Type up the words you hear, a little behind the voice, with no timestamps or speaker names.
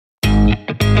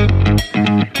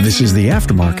This is the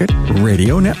Aftermarket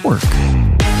Radio Network.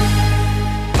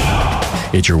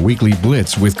 It's your weekly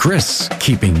blitz with Chris,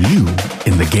 keeping you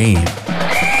in the game.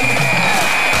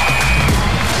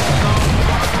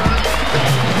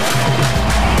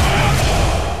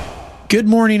 Good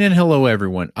morning and hello,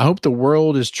 everyone. I hope the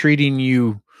world is treating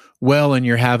you well and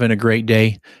you're having a great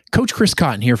day. Coach Chris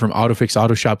Cotton here from AutoFix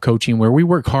Auto Shop Coaching, where we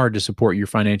work hard to support your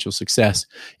financial success.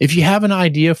 If you have an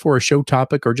idea for a show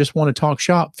topic or just want to talk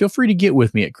shop, feel free to get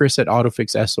with me at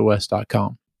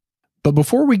chris@autofixsos.com. But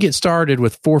before we get started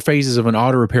with 4 phases of an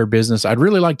auto repair business, I'd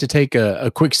really like to take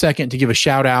a quick second to give a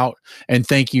shout out and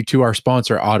thank you to our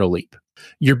sponsor, AutoLeap.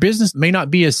 Your business may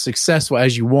not be as successful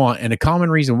as you want, and a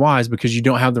common reason why is because you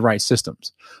don't have the right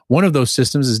systems. One of those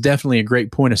systems is definitely a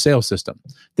great point of sale system.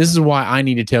 This is why I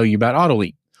need to tell you about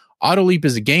AutoLeap. AutoLeap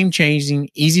is a game-changing,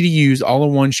 easy-to-use,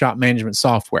 all-in-one shop management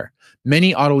software.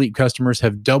 Many AutoLeap customers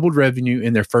have doubled revenue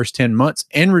in their first 10 months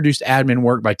and reduced admin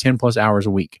work by 10 plus hours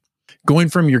a week. Going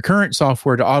from your current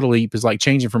software to AutoLeap is like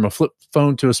changing from a flip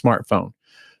phone to a smartphone.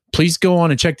 Please go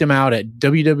on and check them out at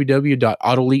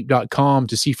www.autoleap.com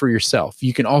to see for yourself.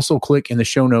 You can also click in the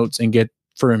show notes and get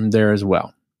from there as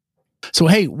well. So,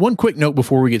 hey, one quick note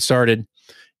before we get started.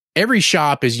 Every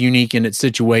shop is unique in its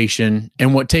situation,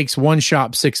 and what takes one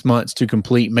shop 6 months to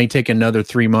complete may take another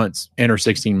 3 months and or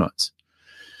 16 months.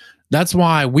 That's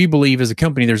why we believe as a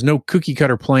company, there's no cookie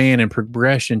cutter plan and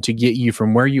progression to get you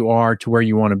from where you are to where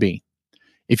you want to be.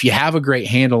 If you have a great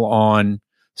handle on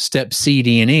step C,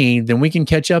 D, and E, then we can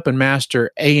catch up and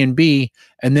master A and B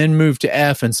and then move to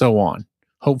F and so on.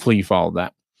 Hopefully you followed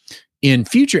that. In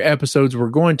future episodes, we're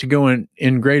going to go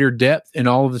in greater depth in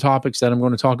all of the topics that I'm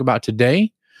going to talk about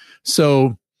today.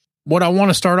 So what I want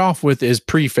to start off with is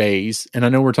pre-phase. And I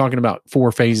know we're talking about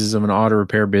 4 phases of an auto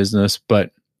repair business,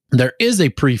 but there is a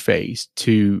pre-phase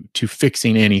to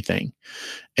fixing anything.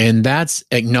 And that's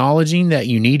acknowledging that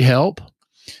you need help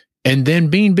and then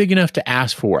being big enough to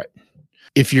ask for it.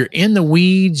 If you're in the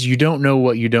weeds, you don't know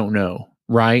what you don't know,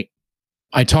 right?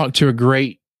 I talked to a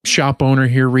great shop owner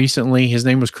here recently. His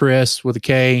name was Chris with a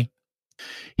K.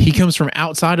 He comes from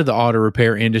outside of the auto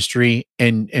repair industry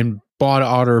and bought an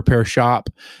auto repair shop.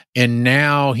 And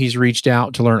now he's reached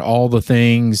out to learn all the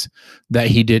things that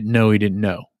he didn't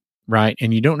know, right?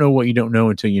 And you don't know what you don't know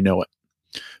until you know it.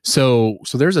 So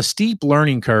there's a steep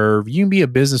learning curve. You can be a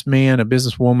businessman, a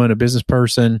businesswoman, a business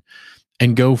person,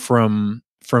 and go from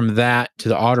that to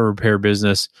the auto repair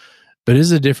business, but it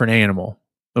is a different animal.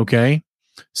 Okay.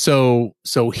 So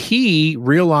he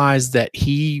realized that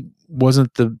he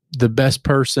wasn't the best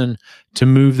person to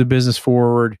move the business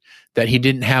forward, that he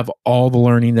didn't have all the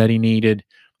learning that he needed.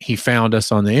 He found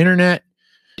us on the internet.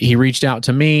 He reached out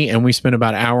to me and we spent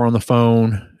about an hour on the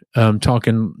phone,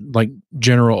 talking like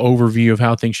general overview of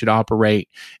how things should operate.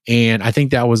 And I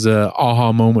think that was a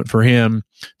aha moment for him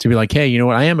to be like, hey, you know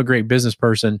what? I am a great business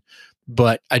person,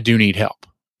 but I do need help.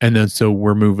 And then so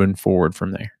we're moving forward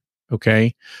from there.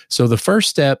 Okay. So the first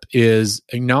step is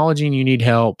acknowledging you need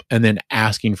help and then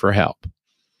asking for help.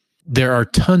 There are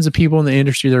tons of people in the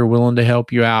industry that are willing to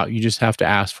help you out. You just have to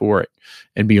ask for it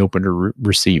and be open to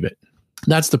receive it.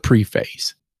 That's the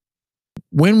pre-phase.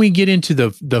 When we get into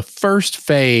the first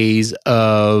phase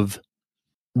of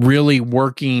really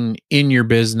working in your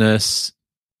business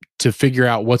to figure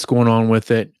out what's going on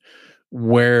with it,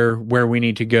 where we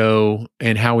need to go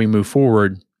and how we move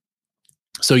forward.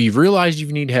 So you've realized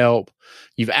you need help,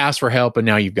 you've asked for help, and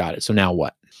now you've got it. So now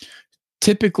what?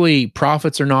 Typically,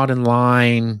 profits are not in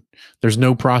line. There's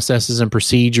no processes and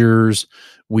procedures.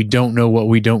 We don't know what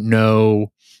we don't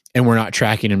know, and we're not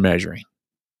tracking and measuring.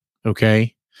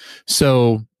 Okay?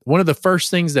 So one of the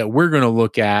first things that we're going to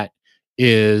look at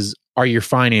is, are your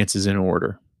finances in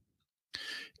order?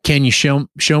 Can you show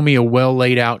me a well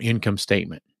laid out income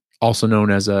statement, also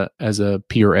known as a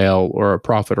P or L, or a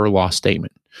profit or loss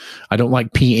statement? I don't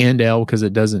like P and L because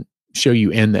it doesn't show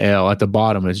you N the L. At the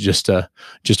bottom is just a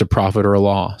profit or a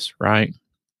loss, right?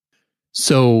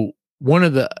 So one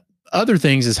of the other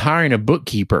things is hiring a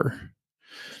bookkeeper.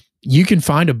 You can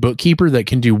find a bookkeeper that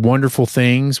can do wonderful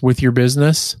things with your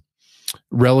business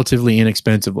relatively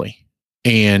inexpensively.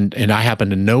 And I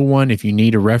happen to know one. If you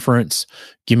need a reference,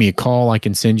 give me a call. I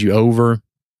can send you over.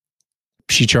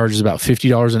 She charges about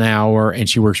 $50 an hour, and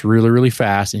she works really, really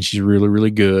fast, and she's really,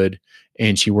 really good.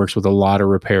 And she works with a lot of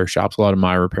repair shops, a lot of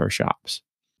my repair shops.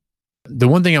 The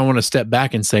one thing I want to step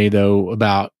back and say, though,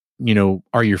 about,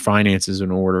 are your finances in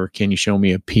order? Can you show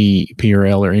me a P or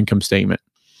L or income statement?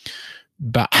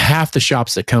 About half the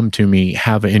shops that come to me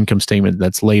have an income statement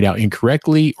that's laid out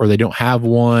incorrectly, or they don't have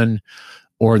one,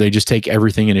 or they just take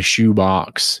everything in a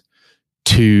shoebox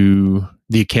to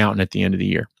the accountant at the end of the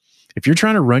year. If you're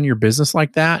trying to run your business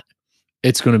like that,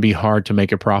 it's going to be hard to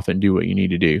make a profit and do what you need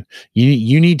to do.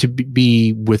 You need to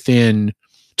be within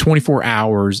 24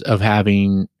 hours of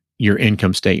having your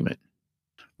income statement.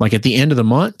 Like at the end of the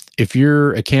month, if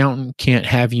your accountant can't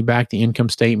have you back the income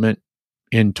statement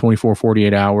in 24,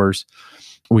 48 hours,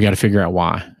 we got to figure out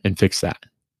why and fix that.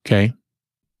 Okay.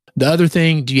 The other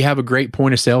thing, do you have a great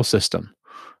point of sale system?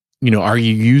 Are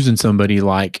you using somebody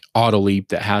like Autoleap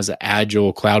that has an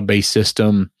agile cloud-based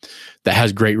system that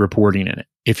has great reporting in it?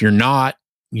 If you're not,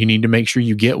 you need to make sure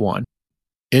you get one.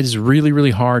 It is really,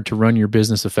 really hard to run your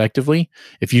business effectively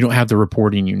if you don't have the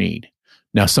reporting you need.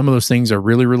 Now, some of those things are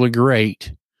really, really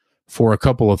great for a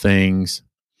couple of things.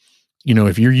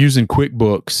 If you're using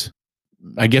QuickBooks,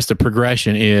 I guess the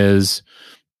progression is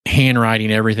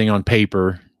handwriting everything on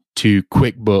paper to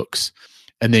QuickBooks.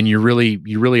 And then you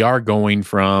really are going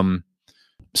from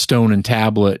stone and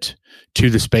tablet to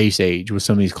the space age with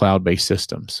some of these cloud-based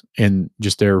systems and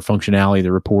just their functionality,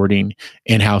 the reporting,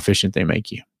 and how efficient they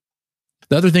make you.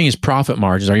 The other thing is profit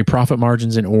margins. Are your profit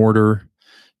margins in order?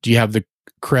 Do you have the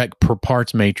correct per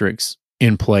parts matrix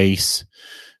in place?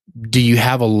 Do you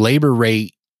have a labor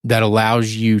rate that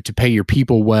allows you to pay your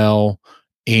people well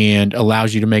and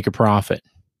allows you to make a profit?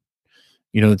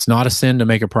 It's not a sin to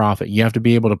make a profit. You have to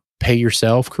be able to pay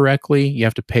yourself correctly. You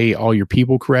have to pay all your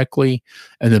people correctly,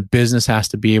 and the business has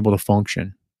to be able to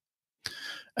function.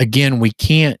 Again, we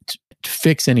can't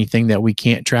fix anything that we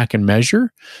can't track and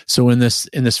measure. So in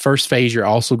this first phase, you're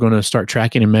also going to start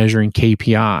tracking and measuring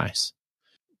KPIs.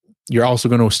 You're also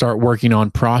going to start working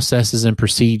on processes and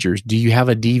procedures. Do you have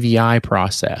a DVI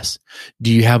process?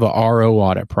 Do you have a RO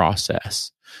audit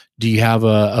process? Do you have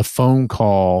a phone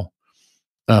call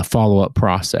follow-up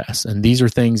process? And these are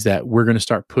things that we're going to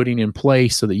start putting in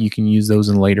place so that you can use those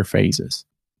in later phases.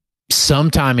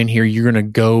 Sometime in here, you're going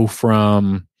to go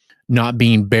from not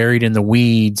being buried in the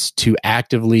weeds to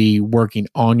actively working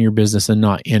on your business and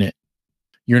not in it.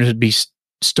 You're going to be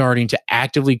starting to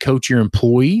actively coach your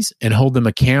employees and hold them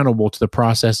accountable to the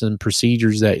processes and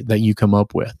procedures that you come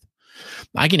up with.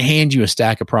 I can hand you a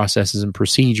stack of processes and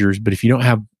procedures, but if you don't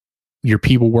have your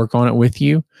people work on it with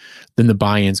you, then the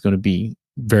buy-in is going to be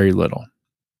very little.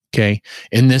 Okay.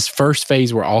 In this first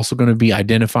phase, we're also going to be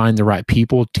identifying the right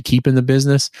people to keep in the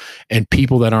business and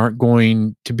people that aren't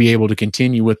going to be able to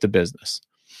continue with the business.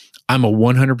 I'm a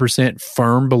 100%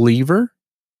 firm believer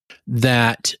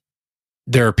that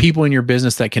there are people in your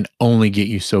business that can only get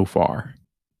you so far.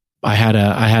 I had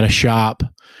a shop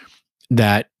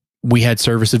that we had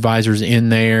service advisors in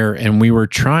there, and we were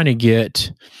trying to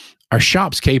get our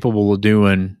shops capable of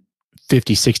doing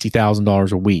 $50,000,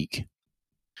 $60,000 a week.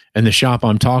 And the shop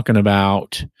I'm talking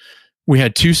about, we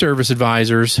had 2 service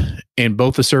advisors, and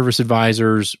both the service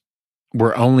advisors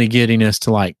were only getting us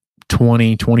to like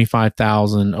 20,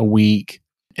 25,000 a week,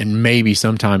 and maybe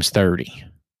sometimes 30.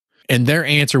 And their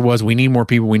answer was, we need more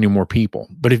people, we need more people.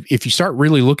 But if you start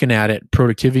really looking at it,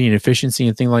 productivity and efficiency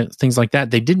and things like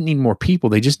that, they didn't need more people.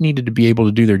 They just needed to be able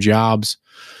to do their jobs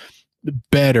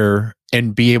better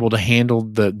and be able to handle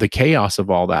the chaos of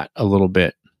all that a little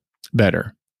bit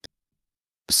better.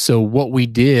 So what we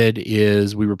did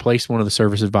is we replaced one of the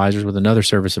service advisors with another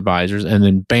service advisor, and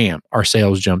then bam, our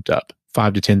sales jumped up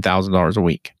 $5,000 to $10,000 a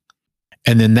week.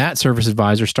 And then that service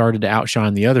advisor started to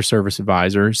outshine the other service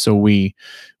advisor. So we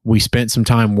spent some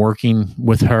time working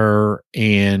with her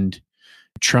and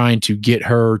trying to get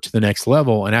her to the next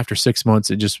level. And after 6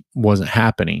 months, it just wasn't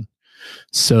happening.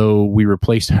 So we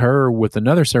replaced her with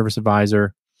another service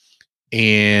advisor,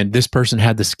 and this person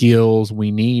had the skills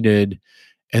we needed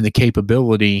and the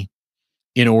capability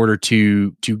in order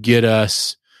to get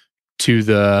us to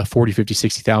the $40,000,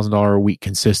 $50,000, $60,000 a week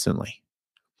consistently.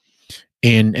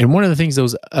 And one of the things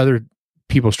those other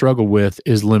people struggle with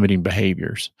is limiting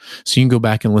behaviors. So you can go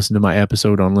back and listen to my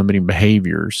episode on limiting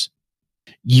behaviors.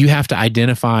 You have to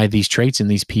identify these traits in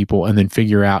these people and then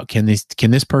figure out, can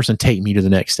this person take me to the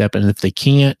next step? And if they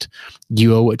can't,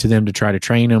 you owe it to them to try to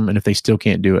train them. And if they still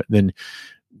can't do it, then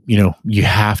you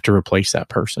have to replace that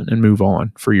person and move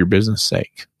on for your business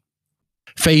sake.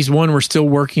 Phase 1, we're still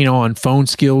working on phone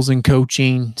skills and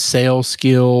coaching, sales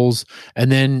skills.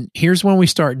 And then here's when we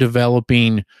start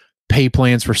developing pay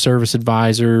plans for service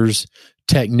advisors,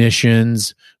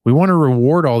 technicians. We want to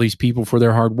reward all these people for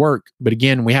their hard work. But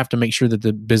again, we have to make sure that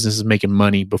the business is making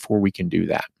money before we can do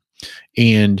that.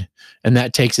 And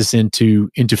that takes us into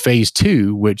phase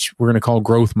 2, which we're going to call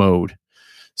growth mode.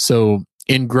 So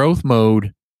in growth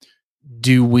mode,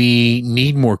 do we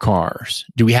need more cars?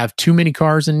 Do we have too many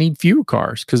cars and need fewer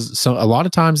cars? Because a lot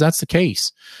of times that's the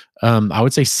case. I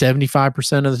would say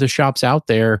 75% of the shops out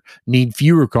there need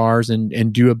fewer cars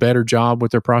and do a better job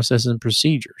with their processes and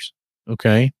procedures.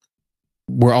 Okay.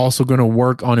 We're also going to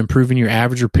work on improving your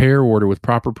average repair order with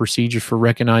proper procedures for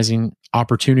recognizing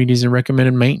opportunities and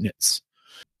recommended maintenance.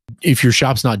 If your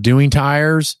shop's not doing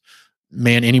tires,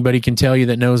 man, anybody can tell you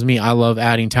that knows me, I love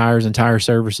adding tires and tire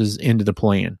services into the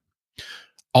plan.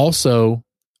 Also,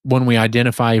 when we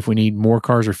identify if we need more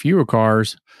cars or fewer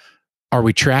cars, are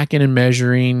we tracking and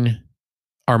measuring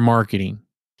our marketing?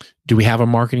 Do we have a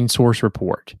marketing source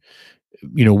report?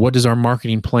 What does our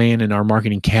marketing plan and our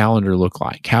marketing calendar look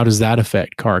like? How does that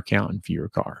affect car count and fewer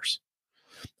cars?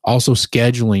 Also,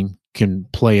 scheduling can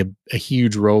play a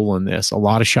huge role in this. A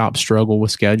lot of shops struggle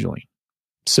with scheduling.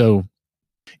 So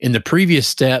in the previous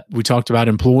step, we talked about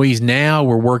employees. Now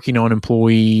we're working on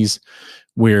employees.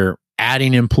 We're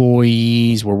adding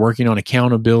employees. We're working on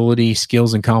accountability,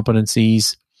 skills, and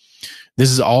competencies. This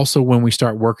is also when we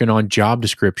start working on job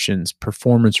descriptions,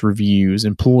 performance reviews,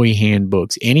 employee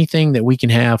handbooks, anything that we can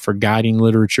have for guiding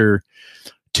literature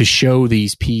to show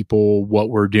these people what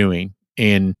we're doing.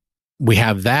 And we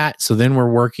have that. So then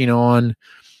we're working on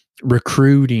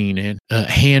recruiting and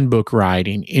handbook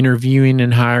writing, interviewing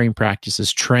and hiring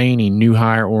practices, training, new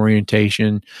hire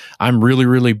orientation. I'm really,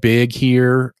 really big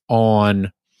here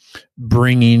on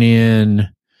bringing in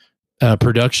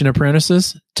production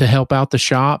apprentices to help out the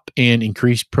shop and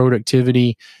increase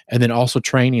productivity, and then also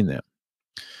training them.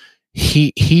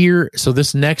 So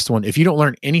this next one, if you don't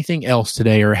learn anything else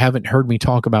today or haven't heard me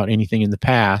talk about anything in the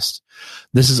past,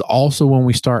 this is also when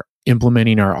we start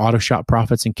implementing our auto shop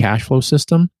profits and cash flow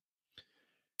system.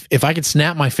 If I could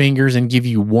snap my fingers and give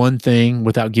you one thing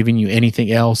without giving you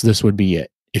anything else, this would be it.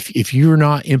 If you're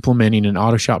not implementing an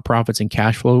auto shop profits and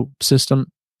cash flow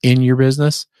system in your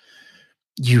business,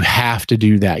 you have to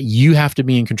do that. You have to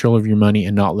be in control of your money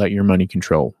and not let your money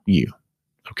control you.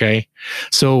 Okay.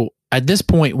 So at this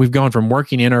point, we've gone from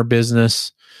working in our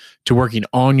business to working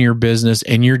on your business,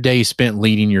 and your day is spent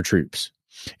leading your troops.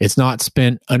 It's not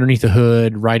spent underneath the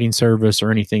hood, writing service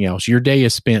or anything else. Your day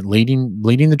is spent leading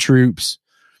the troops,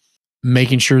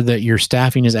 making sure that your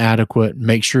staffing is adequate,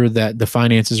 make sure that the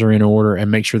finances are in order,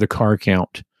 and make sure the car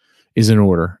count is in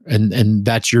order. And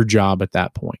that's your job at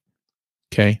that point.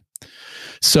 Okay.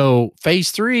 So phase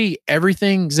 3,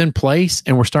 everything's in place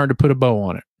and we're starting to put a bow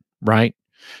on it, right?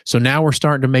 So now we're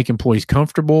starting to make employees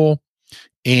comfortable,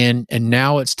 and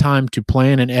now it's time to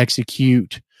plan and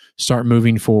execute, start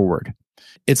moving forward.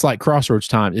 It's like crossroads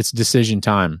time. It's decision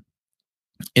time.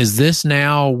 Is this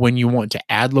now when you want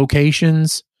to add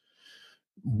locations,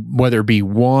 whether it be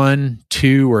 1,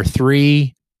 2, or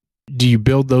 3? Do you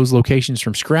build those locations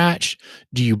from scratch?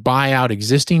 Do you buy out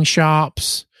existing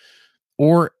shops?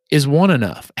 Or is one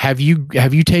enough? Have you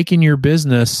taken your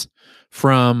business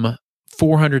from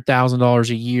 $400,000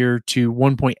 a year to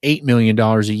 $1.8 million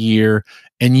a year,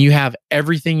 and you have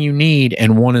everything you need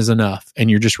and one is enough, and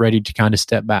you're just ready to kind of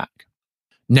step back?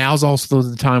 Now's also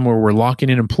the time where we're locking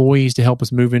in employees to help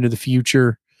us move into the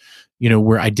future.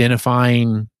 We're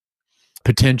identifying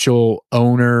potential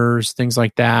owners, things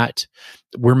like that.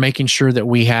 We're making sure that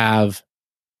we have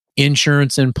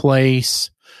insurance in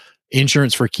place,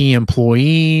 insurance for key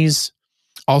employees.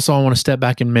 Also, I want to step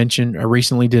back and mention, I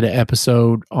recently did an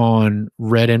episode on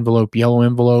red envelope, yellow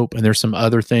envelope, and there's some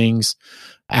other things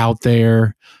out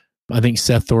there. I think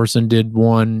Seth Thorson did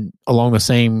one along the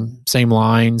same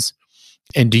lines.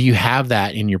 And do you have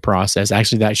that in your process?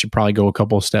 Actually, that should probably go a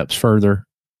couple of steps further,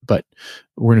 but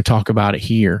we're going to talk about it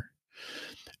here.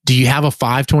 Do you have a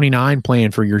 529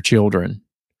 plan for your children?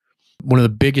 One of the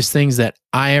biggest things that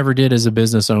I ever did as a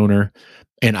business owner,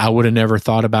 and I would have never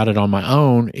thought about it on my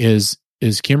own, is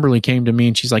Kimberly came to me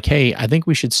and she's like, hey, I think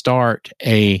we should start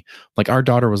our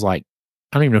daughter was like,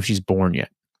 I don't even know if she's born yet.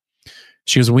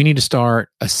 She goes, we need to start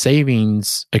a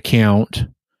savings account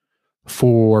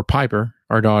for Piper,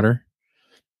 our daughter,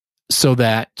 so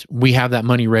that we have that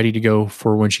money ready to go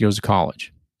for when she goes to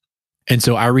college. And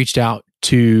so I reached out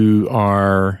to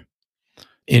our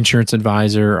insurance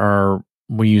advisor,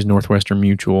 we use Northwestern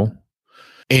Mutual,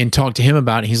 and talked to him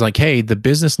about it. He's like, hey, the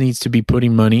business needs to be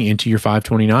putting money into your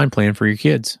 529 plan for your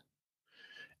kids.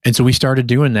 And so we started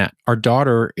doing that. Our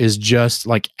daughter is just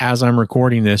like, as I'm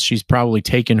recording this, she's probably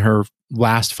taken her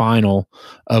last final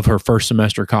of her first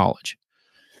semester of college.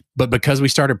 But because we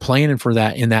started planning for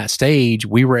that in that stage,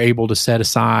 we were able to set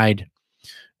aside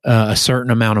a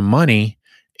certain amount of money.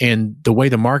 And the way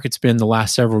the market's been the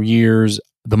last several years,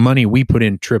 the money we put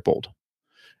in tripled.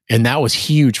 And that was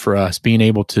huge for us, being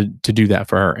able to do that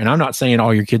for her. And I'm not saying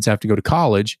all your kids have to go to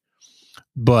college,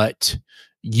 but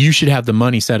you should have the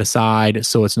money set aside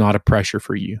so it's not a pressure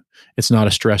for you. It's not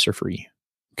a stressor for you.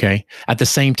 Okay. At the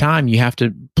same time, you have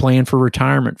to plan for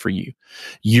retirement for you.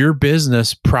 Your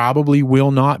business probably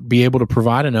will not be able to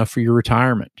provide enough for your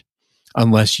retirement.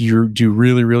 unless you do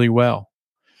really, really well.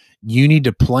 You need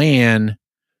to plan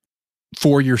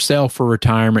for yourself for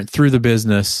retirement through the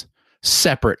business,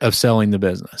 separate of selling the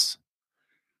business.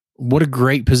 What a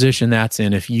great position that's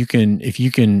in. If you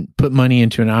can put money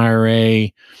into an IRA,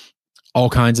 all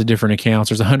kinds of different accounts.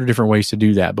 There's 100 different ways to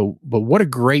do that. But what a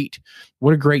great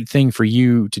thing for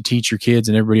you to teach your kids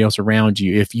and everybody else around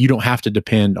you if you don't have to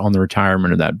depend on the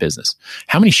retirement of that business.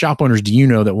 How many shop owners do you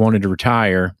know that wanted to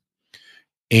retire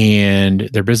and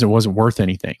their business wasn't worth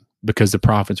anything because the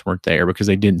profits weren't there, because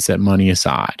they didn't set money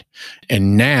aside?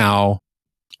 And now,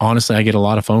 honestly, I get a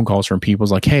lot of phone calls from people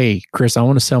like, hey, Chris, I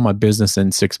want to sell my business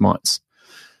in 6 months.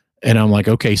 And I'm like,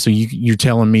 okay, so you're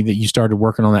telling me that you started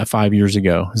working on that 5 years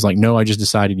ago? It's like, no, I just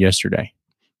decided yesterday.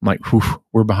 I'm like, whew,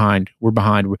 we're behind.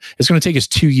 It's going to take us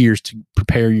 2 years to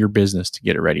prepare your business to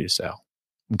get it ready to sell.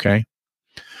 Okay.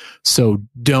 So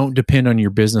don't depend on your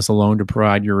business alone to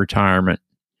provide your retirement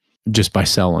just by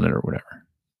selling it or whatever.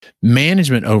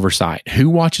 Management oversight. Who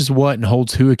watches what and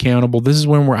holds who accountable? This is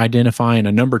when we're identifying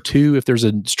a number two, if there's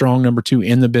a strong number two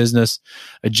in the business,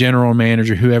 a general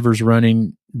manager, whoever's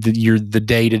running the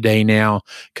day-to-day now.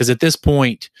 Because at this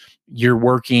point, you're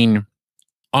working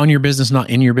on your business, not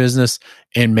in your business.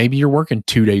 And maybe you're working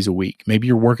 2 days a week. Maybe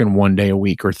you're working 1 day a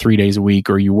week or 3 days a week,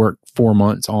 or you work 4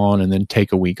 months on and then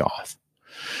take a week off.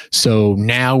 So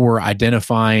now we're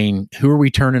identifying who are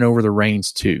we turning over the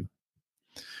reins to.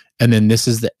 And then this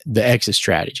is the exit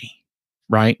strategy,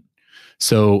 right?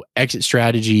 So exit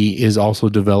strategy is also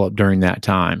developed during that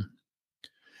time.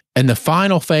 And the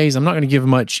final phase, I'm not going to give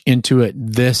much into it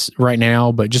this right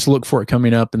now, but just look for it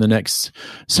coming up in the next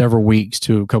several weeks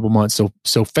to a couple months.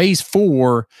 So phase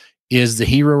 4 is the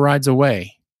hero rides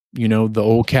away. You know, the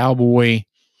old cowboy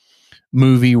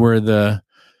movie where the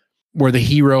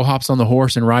hero hops on the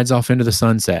horse and rides off into the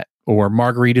sunset, or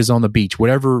margaritas on the beach,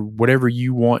 whatever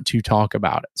you want to talk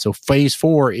about it. So phase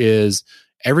 4 is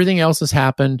everything else has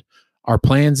happened. Our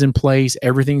plan's in place.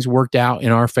 Everything's worked out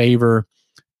in our favor,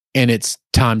 and it's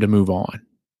time to move on.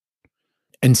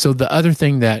 And so the other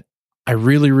thing that I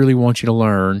really, really want you to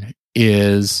learn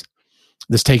is,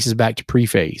 this takes us back to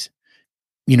pre-phase.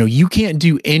 You know, you can't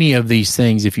do any of these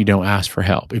things if you don't ask for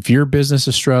help. If your business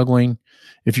is struggling,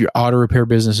 if your auto repair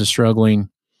business is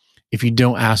struggling, if you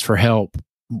don't ask for help,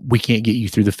 we can't get you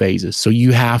through the phases. So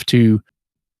you have to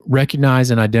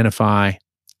recognize and identify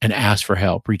and ask for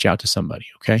help. Reach out to somebody,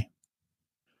 okay?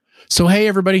 So, hey,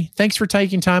 everybody, thanks for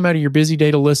taking time out of your busy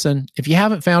day to listen. If you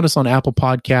haven't found us on Apple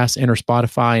Podcasts and or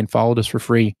Spotify and followed us for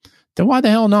free, then why the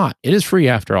hell not? It is free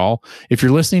after all. If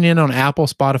you're listening in on Apple,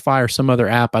 Spotify, or some other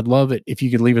app, I'd love it if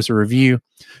you could leave us a review.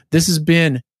 This has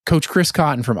been Coach Chris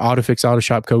Cotton from AutoFix Auto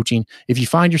Shop Coaching. If you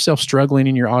find yourself struggling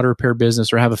in your auto repair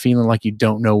business or have a feeling like you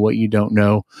don't know what you don't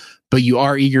know, but you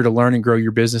are eager to learn and grow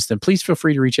your business, then please feel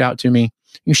free to reach out to me.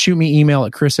 You can shoot me email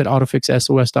at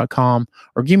chris@autofixsos.com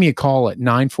or give me a call at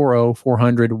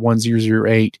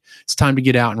 940-400-1008. It's time to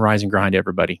get out and rise and grind,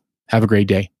 everybody. Have a great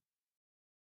day.